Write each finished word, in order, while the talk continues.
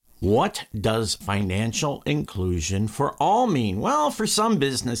What does financial inclusion for all mean? Well, for some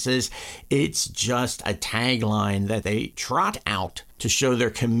businesses, it's just a tagline that they trot out to show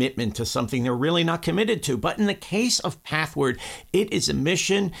their commitment to something they're really not committed to. But in the case of Pathward, it is a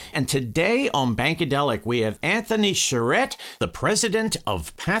mission. And today on Bankadelic, we have Anthony Sharett, the president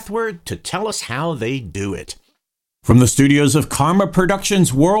of Pathward, to tell us how they do it. From the studios of Karma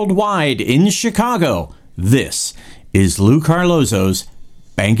Productions Worldwide in Chicago, this is Lou Carlozo's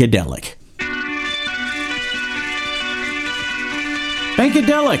Bankadelic.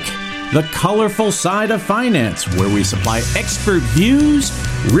 Bankadelic, the colorful side of finance, where we supply expert views,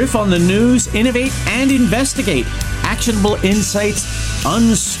 riff on the news, innovate, and investigate actionable insights,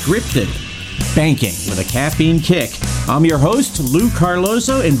 unscripted. Banking with a caffeine kick. I'm your host, Lou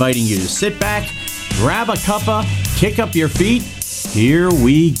Carlozo, inviting you to sit back, grab a cuppa, kick up your feet. Here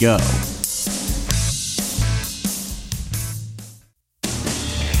we go.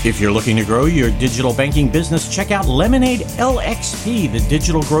 If you're looking to grow your digital banking business, check out Lemonade LXP, the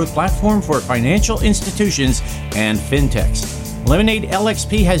digital growth platform for financial institutions and fintechs. Lemonade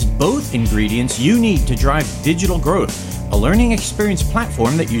LXP has both ingredients you need to drive digital growth: a learning experience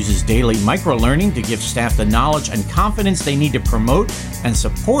platform that uses daily micro-learning to give staff the knowledge and confidence they need to promote and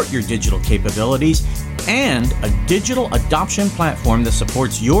support your digital capabilities, and a digital adoption platform that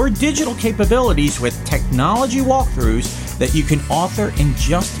supports your digital capabilities with technology walkthroughs that you can author in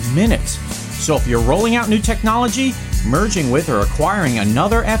just minutes. So if you're rolling out new technology, merging with or acquiring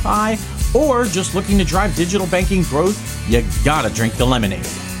another FI, or just looking to drive digital banking growth, you gotta drink the lemonade.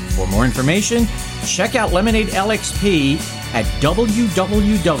 For more information, check out Lemonade LXP at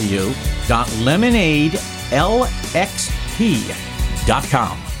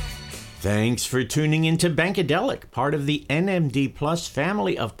www.lemonadelxp.com. Thanks for tuning into Bankadelic, part of the NMD Plus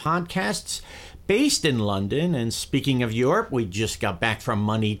family of podcasts based in London. And speaking of Europe, we just got back from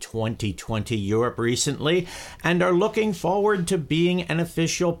Money 2020 Europe recently and are looking forward to being an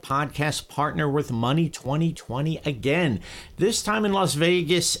official podcast partner with Money 2020 again, this time in Las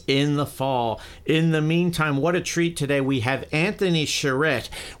Vegas in the fall. In the meantime, what a treat today. We have Anthony Sharett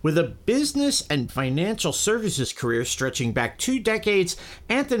with a business and financial services career stretching back 2 decades.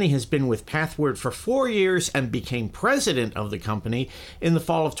 Anthony has been with Pathward for 4 years and became president of the company in the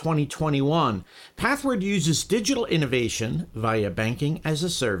fall of 2021. Pathward uses digital innovation via banking as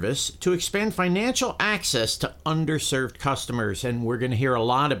a service to expand financial access to underserved customers, and we're going to hear a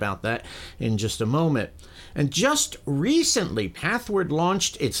lot about that in just a moment. And just recently, Pathward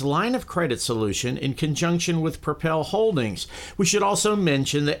launched its line of credit solution in conjunction with Propel Holdings. We should also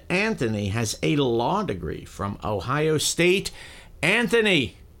mention that Anthony has a law degree from Ohio State.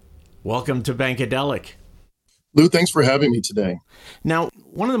 Anthony, welcome to Bankadelic. Lou, thanks for having me today. Now,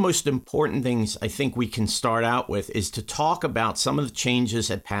 one of the most important things I think we can start out with is to talk about some of the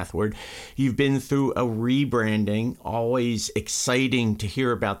changes at Pathward. You've been through a rebranding, always exciting to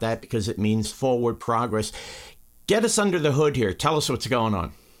hear about that because it means forward progress. Get us under the hood here. Tell us what's going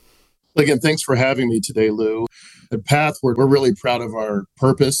on. Again, thanks for having me today, Lou. At Pathward, we're really proud of our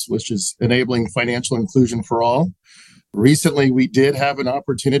purpose, which is enabling financial inclusion for all. Recently, we did have an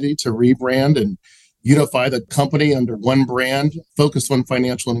opportunity to rebrand and unify the company under one brand focused on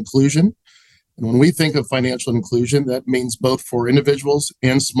financial inclusion. And when we think of financial inclusion, that means both for individuals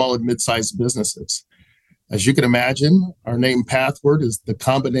and small and mid-sized businesses. As you can imagine, our name Pathward is the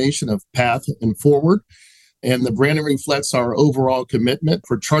combination of path and forward, and the branding reflects our overall commitment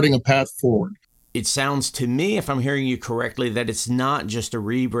for charting a path forward. It sounds to me, if I'm hearing you correctly, that it's not just a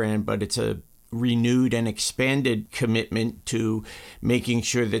rebrand, but it's a renewed and expanded commitment to making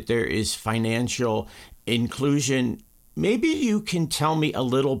sure that there is financial inclusion. Maybe you can tell me a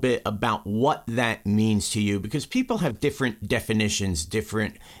little bit about what that means to you, because people have different definitions,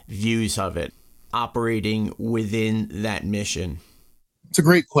 different views of it, operating within that mission. It's a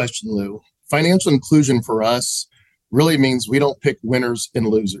great question, Lou. Financial inclusion for us really means we don't pick winners and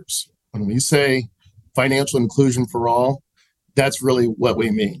losers. When we say financial inclusion for all, that's really what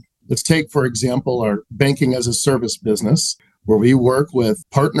we mean. Let's take, for example, our banking as a service business, where we work with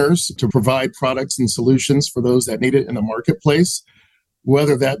partners to provide products and solutions for those that need it in the marketplace,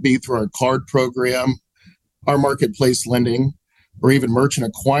 whether that be through our card program, our marketplace lending, or even merchant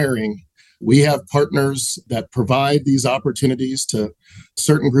acquiring. We have partners that provide these opportunities to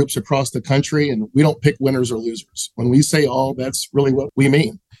certain groups across the country, and we don't pick winners or losers. When we say all, that's really what we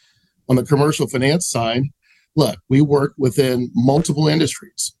mean. On the commercial finance side, look, we work within multiple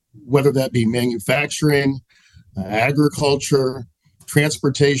industries, whether that be manufacturing, agriculture,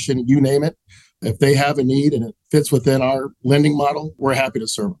 transportation, you name it. If they have a need and it fits within our lending model, we're happy to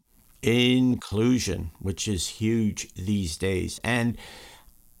serve them. Inclusion, which is huge these days. And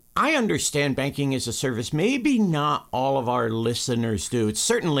I understand banking as a service. Maybe not all of our listeners do. It's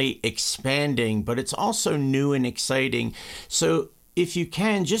certainly expanding, but it's also new and exciting. So if you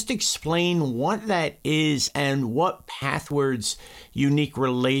can, just explain what that is and what Pathward's unique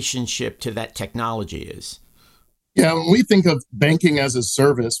relationship to that technology is. Yeah, when we think of banking as a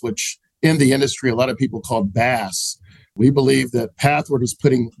service, which in the industry a lot of people call BaaS, we believe that Pathward is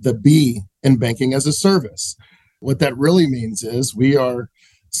putting the B in banking as a service. What that really means is we are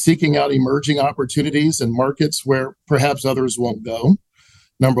seeking out emerging opportunities in markets where perhaps others won't go,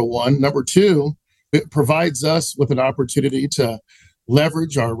 number one. Number two, it provides us with an opportunity to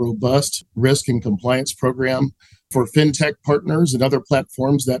leverage our robust risk and compliance program for fintech partners and other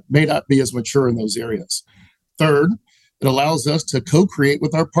platforms that may not be as mature in those areas. Third, it allows us to co-create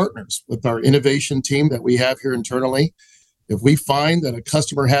with our partners, with our innovation team that we have here internally. If we find that a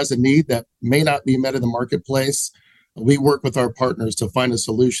customer has a need that may not be met in the marketplace, we work with our partners to find a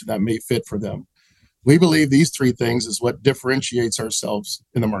solution that may fit for them. We believe these three things is what differentiates ourselves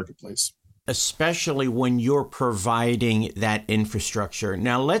in the marketplace. Especially when you're providing that infrastructure.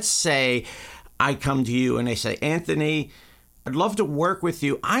 Now, let's say I come to you and I say, Anthony, I'd love to work with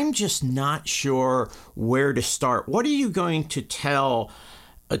you. I'm just not sure where to start. What are you going to tell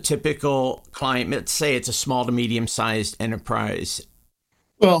a typical client? Let's say it's a small to medium-sized enterprise.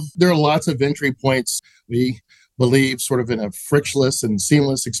 Well, there are lots of entry points. We believe sort of in a frictionless and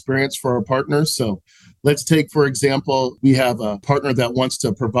seamless experience for our partners. So let's take, for example, we have a partner that wants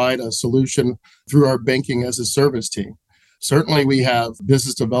to provide a solution through our banking as a service team. Certainly, we have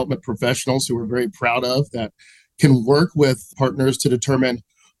business development professionals who we're very proud of that can work with partners to determine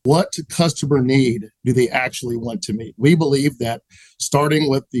what customer need do they actually want to meet. We believe that starting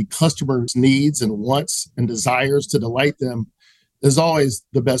with the customer's needs and wants and desires to delight them is always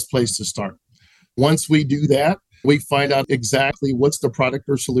the best place to start. Once we do that, we find out exactly what's the product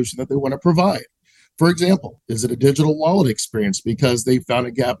or solution that they want to provide. For example, is it a digital wallet experience because they found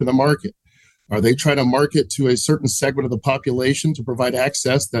a gap in the market? Are they trying to market to a certain segment of the population to provide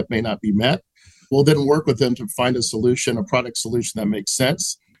access that may not be met? We'll then work with them to find a solution, a product solution that makes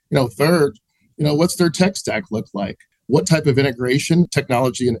sense. Third, what's their tech stack look like? What type of integration,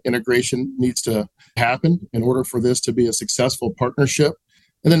 technology and integration needs to happen in order for this to be a successful partnership?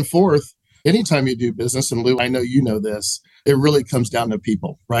 And then fourth, anytime you do business, and Lou, I know you know this, it really comes down to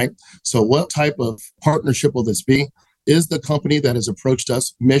people, right? So what type of partnership will this be? Is the company that has approached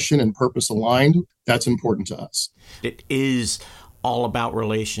us mission and purpose aligned? That's important to us. It is all about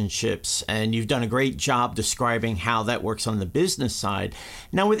relationships, and you've done a great job describing how that works on the business side.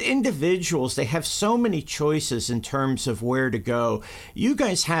 Now, with individuals, they have so many choices in terms of where to go. You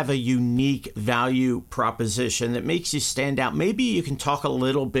guys have a unique value proposition that makes you stand out. Maybe you can talk a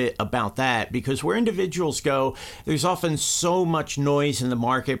little bit about that, because where individuals go, there's often so much noise in the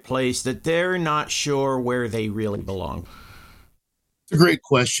marketplace that they're not sure where they really belong. It's a great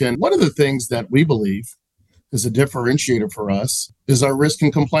question. One of the things that we believe is a differentiator for us is our risk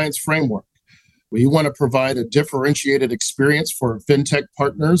and compliance framework. We want to provide a differentiated experience for fintech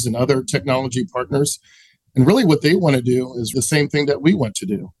partners and other technology partners. And really what they want to do is the same thing that we want to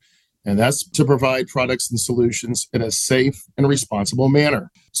do. And that's to provide products and solutions in a safe and responsible manner.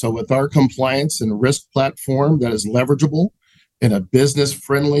 So with our compliance and risk platform that is leverageable in a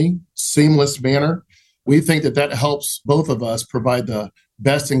business-friendly, seamless manner, we think that helps both of us provide the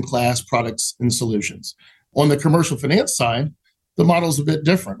best-in-class products and solutions. On the commercial finance side, the model is a bit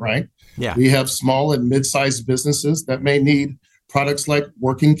different, right? Yeah. We have small and mid-sized businesses that may need products like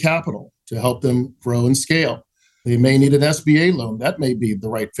working capital to help them grow and scale. They may need an SBA loan. That may be the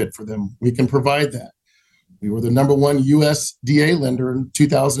right fit for them. We can provide that. We were the number one USDA lender in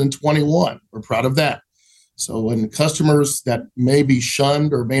 2021. We're proud of that. So when customers that may be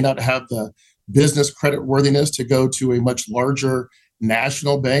shunned or may not have the business credit worthiness to go to a much larger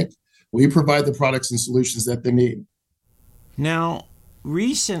national bank, we provide the products and solutions that they need. Now,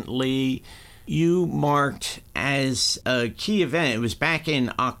 recently, you marked as a key event, it was back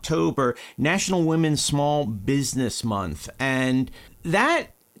in October, National Women's Small Business Month. And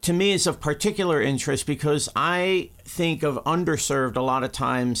that, to me, is of particular interest because I think of underserved a lot of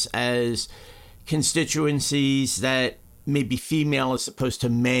times as constituencies that may be female as opposed to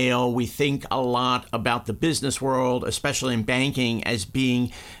male. We think a lot about the business world, especially in banking, as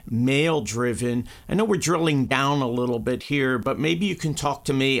being male-driven. I know we're drilling down a little bit here, but maybe you can talk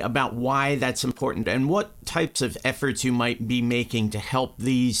to me about why that's important and what types of efforts you might be making to help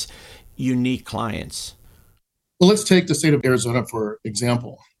these unique clients. Well, let's take the state of Arizona, for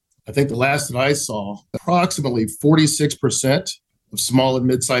example. I think the last that I saw, approximately 46% of small and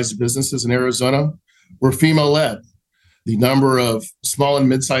mid-sized businesses in Arizona were female-led. The number of small and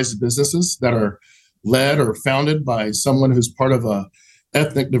mid-sized businesses that are led or founded by someone who's part of a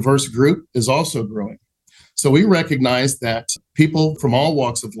ethnic diverse group is also growing. So we recognize that people from all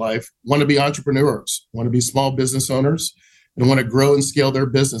walks of life want to be entrepreneurs, want to be small business owners, and want to grow and scale their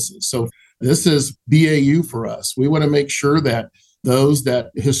businesses. So this is BAU for us. We want to make sure that those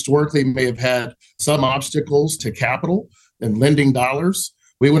that historically may have had some obstacles to capital and lending dollars,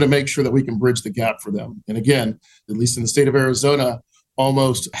 we want to make sure that we can bridge the gap for them. And again, at least in the state of Arizona,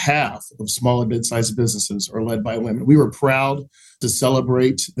 almost half of small and mid-sized businesses are led by women. We were proud to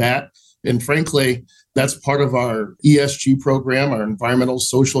celebrate that. And frankly, that's part of our ESG program, our environmental,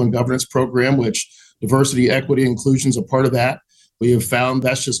 social, and governance program, which diversity, equity, inclusion is a part of that. We have found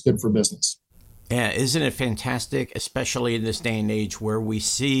that's just good for business. Yeah, isn't it fantastic, especially in this day and age where we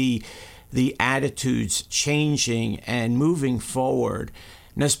see the attitudes changing and moving forward.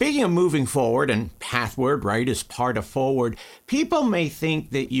 Now, speaking of moving forward, and Pathward, right, is part of Forward, people may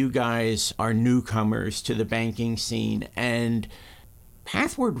think that you guys are newcomers to the banking scene, and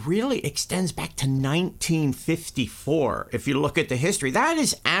Pathward really extends back to 1954. If you look at the history, that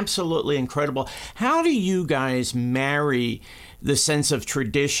is absolutely incredible. How do you guys marry the sense of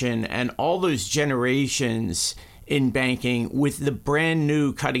tradition and all those generations in banking with the brand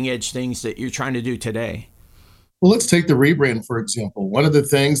new cutting edge things that you're trying to do today? Well, let's take the rebrand, for example. One of the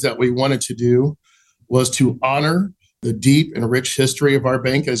things that we wanted to do was to honor the deep and rich history of our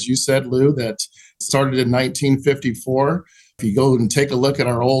bank, as you said, Lou, that started in 1954. If you go and take a look at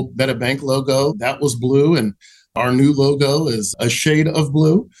our old MetaBank logo, that was blue, and our new logo is a shade of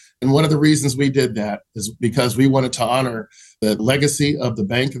blue. And one of the reasons we did that is because we wanted to honor the legacy of the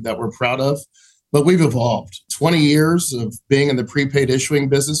bank that we're proud of. But we've evolved. 20 years of being in the prepaid issuing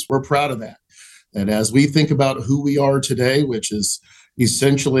business, we're proud of that. And as we think about who we are today, which is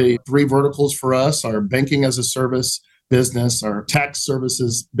essentially three verticals for us, our banking as a service business, our tax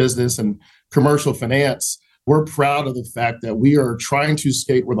services business, and commercial finance, we're proud of the fact that we are trying to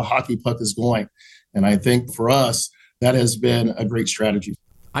skate where the hockey puck is going. And I think for us, that has been a great strategy.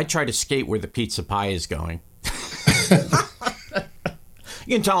 I try to skate where the pizza pie is going.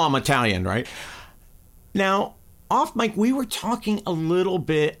 You can tell I'm Italian, right? Now, off mic, we were talking a little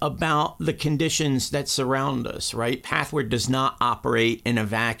bit about the conditions that surround us, right? Pathward does not operate in a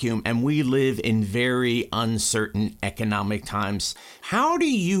vacuum, and we live in very uncertain economic times. How do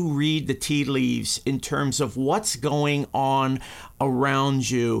you read the tea leaves in terms of what's going on around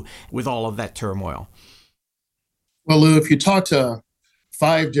you with all of that turmoil? Well, Lou, if you talk to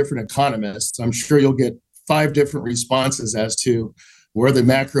 5 different economists, I'm sure you'll get 5 different responses as to where the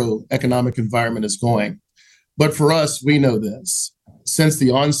macroeconomic environment is going. But for us, we know this. Since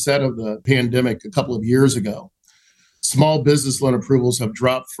the onset of the pandemic a couple of years ago, small business loan approvals have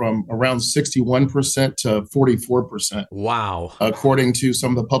dropped from around 61% to 44%. Wow. According to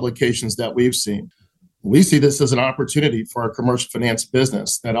some of the publications that we've seen. We see this as an opportunity for our commercial finance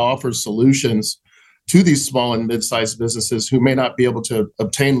business that offers solutions to these small and mid-sized businesses who may not be able to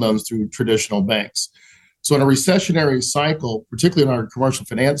obtain loans through traditional banks. So in a recessionary cycle, particularly on our commercial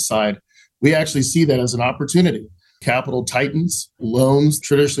finance side, we actually see that as an opportunity. Capital tightens, loans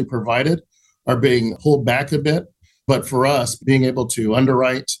traditionally provided are being pulled back a bit. But for us, being able to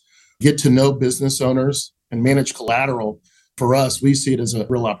underwrite, get to know business owners, and manage collateral, for us, we see it as a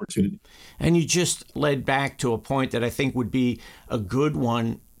real opportunity. And you just led back to a point that I think would be a good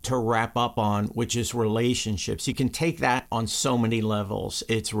one to wrap up on, which is relationships. You can take that on so many levels.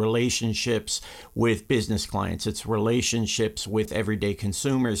 It's relationships with business clients. It's relationships with everyday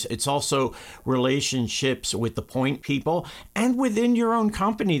consumers. It's also relationships with the point people and within your own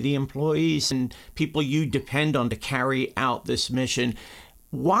company, the employees and people you depend on to carry out this mission.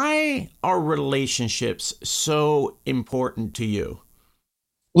 Why are relationships so important to you?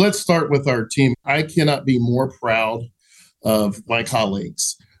 Let's start with our team. I cannot be more proud of my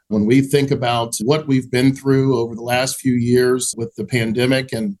colleagues. When we think about what we've been through over the last few years with the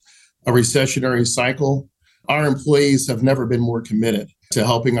pandemic and a recessionary cycle, our employees have never been more committed to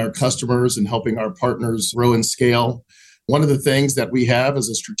helping our customers and helping our partners grow and scale. One of the things that we have as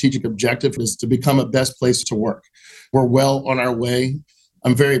a strategic objective is to become a best place to work. We're well on our way.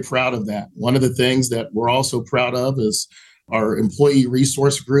 I'm very proud of that. One of the things that we're also proud of is our employee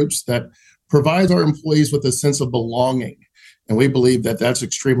resource groups that provide our employees with a sense of belonging. And we believe that that's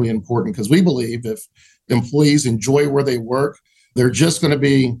extremely important because we believe if employees enjoy where they work, they're just going to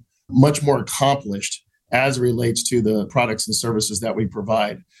be much more accomplished as it relates to the products and services that we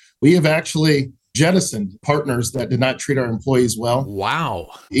provide. We have actually jettisoned partners that did not treat our employees well. Wow.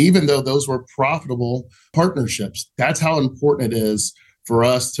 Even though those were profitable partnerships. That's how important it is for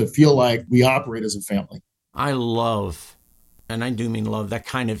us to feel like we operate as a family. I love, and I do mean love, that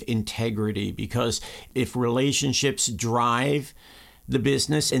kind of integrity, because if relationships drive the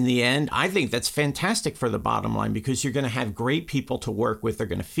business in the end, I think that's fantastic for the bottom line, because you're going to have great people to work with. They're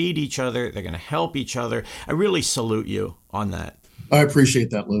going to feed each other. They're going to help each other. I really salute you on that. I appreciate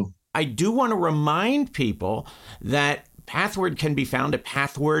that, Lou. I do want to remind people that Pathward can be found at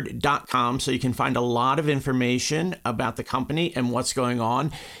pathward.com, so you can find a lot of information about the company and what's going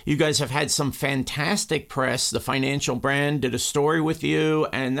on. You guys have had some fantastic press. The Financial Brand did a story with you,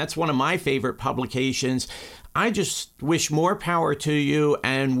 and that's one of my favorite publications. I just wish more power to you,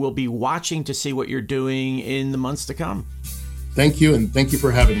 and we'll be watching to see what you're doing in the months to come. Thank you, and thank you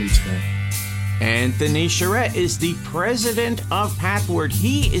for having me today. Anthony Sharett is the president of Pathward.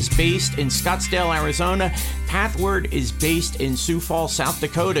 He is based in Scottsdale, Arizona. Pathward is based in Sioux Falls, South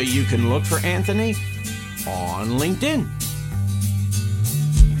Dakota. You can look for Anthony on LinkedIn.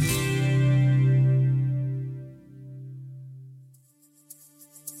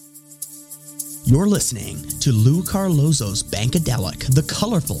 You're listening to Lou Carlozo's Bankadelic, the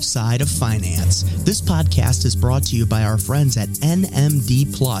colorful side of finance. This podcast is brought to you by our friends at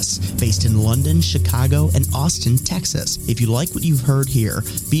NMD Plus, based in London, Chicago, and Austin, Texas. If you like what you've heard here,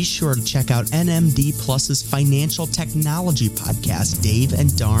 be sure to check out NMD Plus's financial technology podcast, Dave and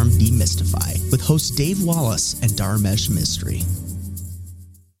Dharm Demystify, with hosts Dave Wallace and Dharmesh Mistry.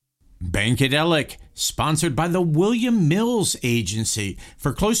 Bankadelic, sponsored by the William Mills Agency.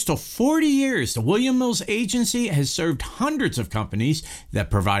 For close to 40 years, the William Mills Agency has served hundreds of companies that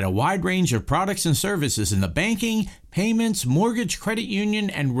provide a wide range of products and services in the banking, payments, mortgage, credit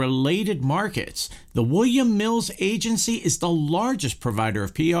union, and related markets. The William Mills Agency is the largest provider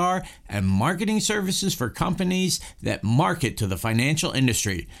of PR and marketing services for companies that market to the financial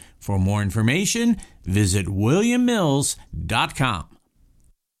industry. For more information, visit williammills.com.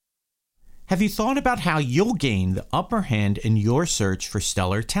 Have you thought about how you'll gain the upper hand in your search for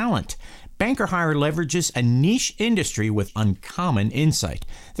stellar talent? Banker Hire leverages a niche industry with uncommon insight.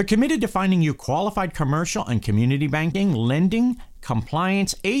 They're committed to finding you qualified commercial and community banking, lending,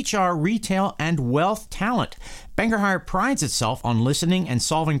 compliance, HR, retail, and wealth talent. Banker Hire prides itself on listening and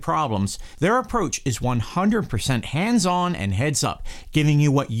solving problems. Their approach is 100% hands-on and heads-up, giving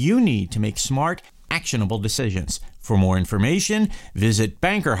you what you need to make smart, actionable decisions. For more information, visit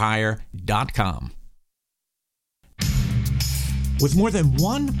bankerhire.com. With more than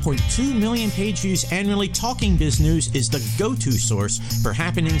 1.2 million page views annually, Talking Biz News is the go-to source for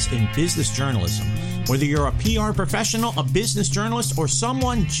happenings in business journalism. Whether you're a PR professional, a business journalist, or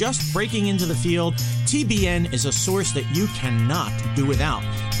someone just breaking into the field, TBN is a source that you cannot do without.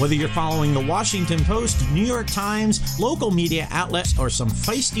 Whether you're following the Washington Post, New York Times, local media outlets, or some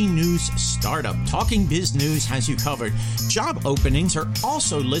feisty news startup, Talking Biz News has you covered. Job openings are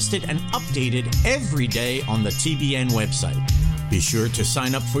also listed and updated every day on the TBN website. Be sure to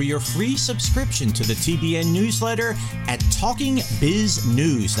sign up for your free subscription to the TBN newsletter at Talking Biz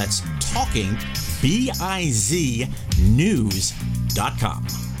News. That's Talking, B-I-Z, news.com.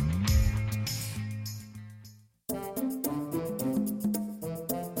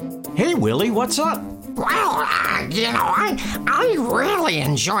 Hey, Willie, what's up? Well, I really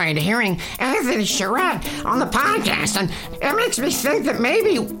enjoyed hearing Anthony Sharett on the podcast, and it makes me think that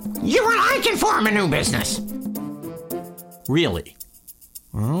maybe you and I can form a new business. Really?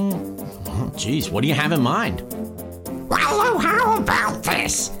 Oh, geez, what do you have in mind? Well, Lou, how about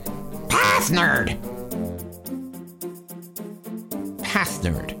this? Pathnerd.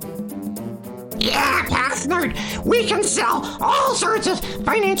 Pathnerd. Yeah, Pathnerd. We can sell all sorts of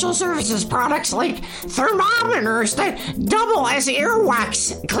financial services products like thermometers that double as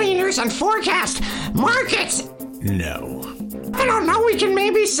earwax cleaners and forecast markets. No. I don't know, we can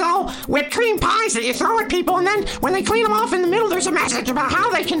maybe sell whipped cream pies that you throw at people, and then when they clean them off in the middle, there's a message about how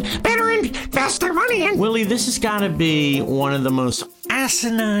they can better invest their money in. Willie, this has got to be one of the most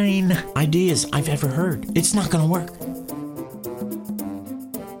asinine ideas I've ever heard. It's not going to work.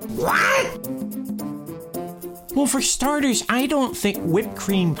 What? Well, for starters, I don't think whipped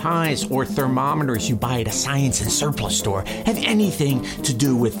cream pies or thermometers you buy at a science and surplus store have anything to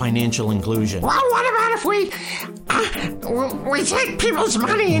do with financial inclusion. Well, what about if we take people's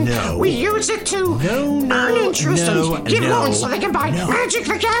money and we use it to earn interest and give loans so they can buy Magic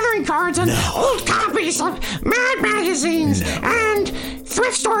the Gathering cards and old copies of Mad magazines and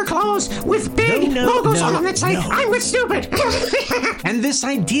thrift store clothes with big logos on them that say, I'm with stupid. And this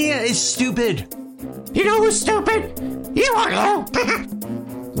idea is stupid. You know who's stupid? You are, Lou.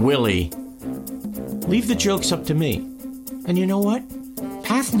 Willie, leave the jokes up to me. And you know what?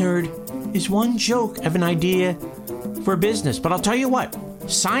 Pathnerd is one joke of an idea for a business. But I'll tell you what,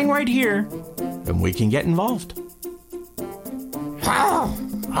 sign right here. and we can get involved. Oh,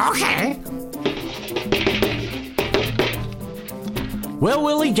 okay. Well,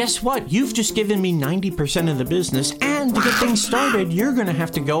 Willie, guess what? You've just given me 90% of the business, and to get things started, you're going to have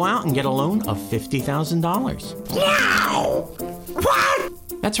to go out and get a loan of $50,000. No! What?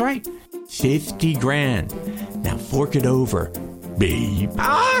 That's right, 50 grand. Now fork it over, babe.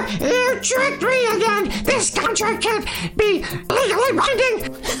 You tricked me again! This contract can't be legally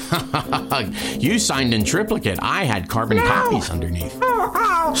binding! You signed in triplicate. I had carbon copies underneath.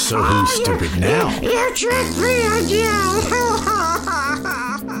 So who's stupid now? You tricked me again!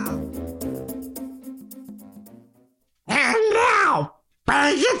 And now,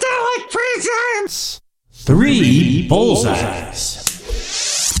 Bankadelic presents 3 bullseyes.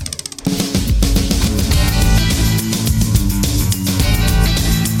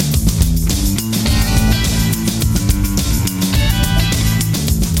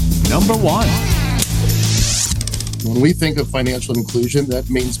 Number 1. When we think of financial inclusion, that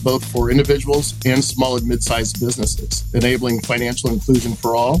means both for individuals and small and mid-sized businesses, enabling financial inclusion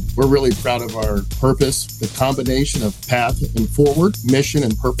for all. We're really proud of our purpose, the combination of path and forward, mission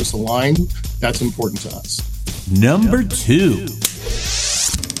and purpose aligned. That's important to us. Number 2.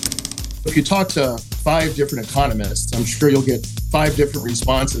 If you talk to 5 different economists, I'm sure you'll get 5 different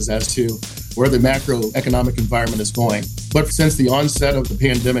responses as to where the macroeconomic environment is going. But since the onset of the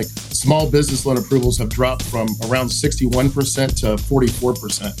pandemic, small business loan approvals have dropped from around 61% to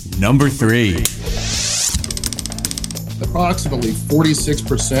 44%. Number 3. Approximately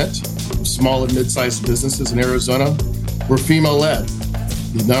 46% of small and mid-sized businesses in Arizona were female-led.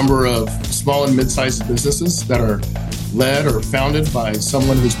 The number of small and mid-sized businesses that are led or founded by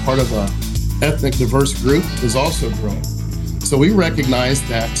someone who's part of an ethnic diverse group is also growing. So we recognize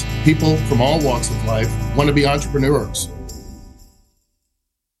that people from all walks of life want to be entrepreneurs.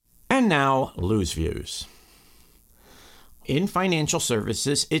 And now, Lou's views. In financial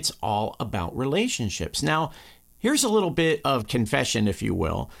services, it's all about relationships. Now, here's a little bit of confession, if you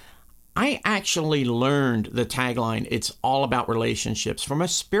will. I actually learned the tagline, "It's all about relationships," from a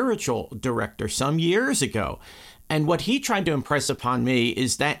spiritual director some years ago. And what he tried to impress upon me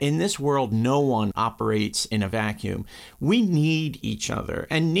is that in this world, no one operates in a vacuum. We need each other.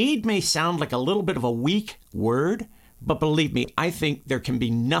 And need may sound like a little bit of a weak word, but believe me, I think there can be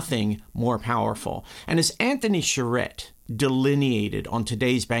nothing more powerful. And as Anthony Sharett delineated on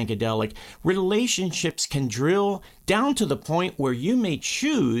today's Bankadelic, relationships can drill down to the point where you may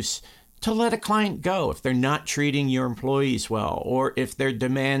choose to let a client go if they're not treating your employees well, or if their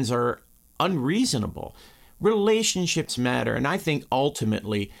demands are unreasonable. Relationships matter, and I think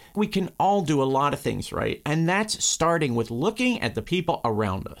ultimately we can all do a lot of things right, and that's starting with looking at the people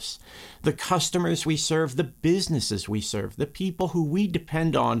around us, the customers we serve, the businesses we serve, the people who we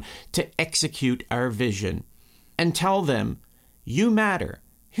depend on to execute our vision, and tell them, you matter.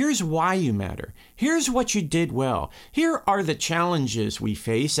 Here's why you matter. Here's what you did well. Here are the challenges we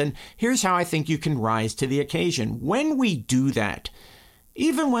face, and here's how I think you can rise to the occasion. When we do that,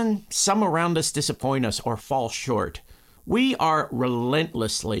 even when some around us disappoint us or fall short, we are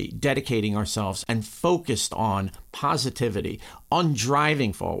relentlessly dedicating ourselves and focused on positivity, on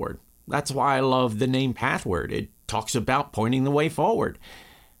driving forward. That's why I love the name Pathward. It talks about pointing the way forward.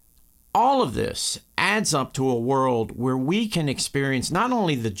 All of this adds up to a world where we can experience not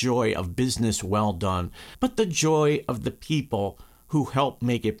only the joy of business well done, but the joy of the people who help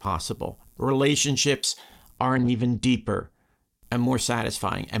make it possible. Relationships are an even deeper and more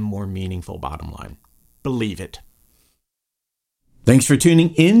satisfying and more meaningful bottom line. Believe it. Thanks for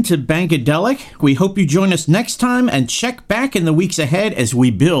tuning in to Bankadelic. We hope you join us next time and check back in the weeks ahead as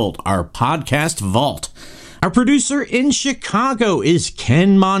we build our podcast vault. Our producer in Chicago is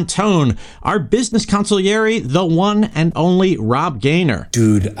Ken Montone. Our business consigliere, the one and only Rob Gaynor.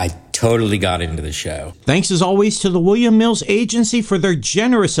 Dude, I totally got into the show. Thanks as always to the William Mills Agency for their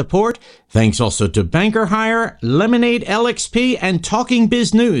generous support. Thanks also to Banker Hire, Lemonade LXP, and Talking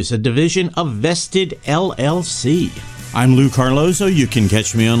Biz News, a division of Vested LLC. I'm Lou Carlozo. You can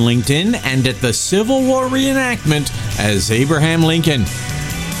catch me on LinkedIn and at the Civil War reenactment as Abraham Lincoln.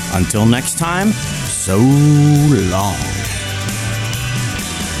 Until next time, so long.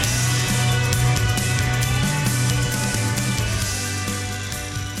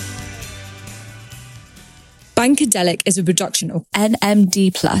 Bankadelic is a production of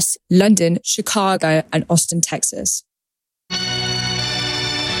NMD+, London, Chicago, and Austin, Texas.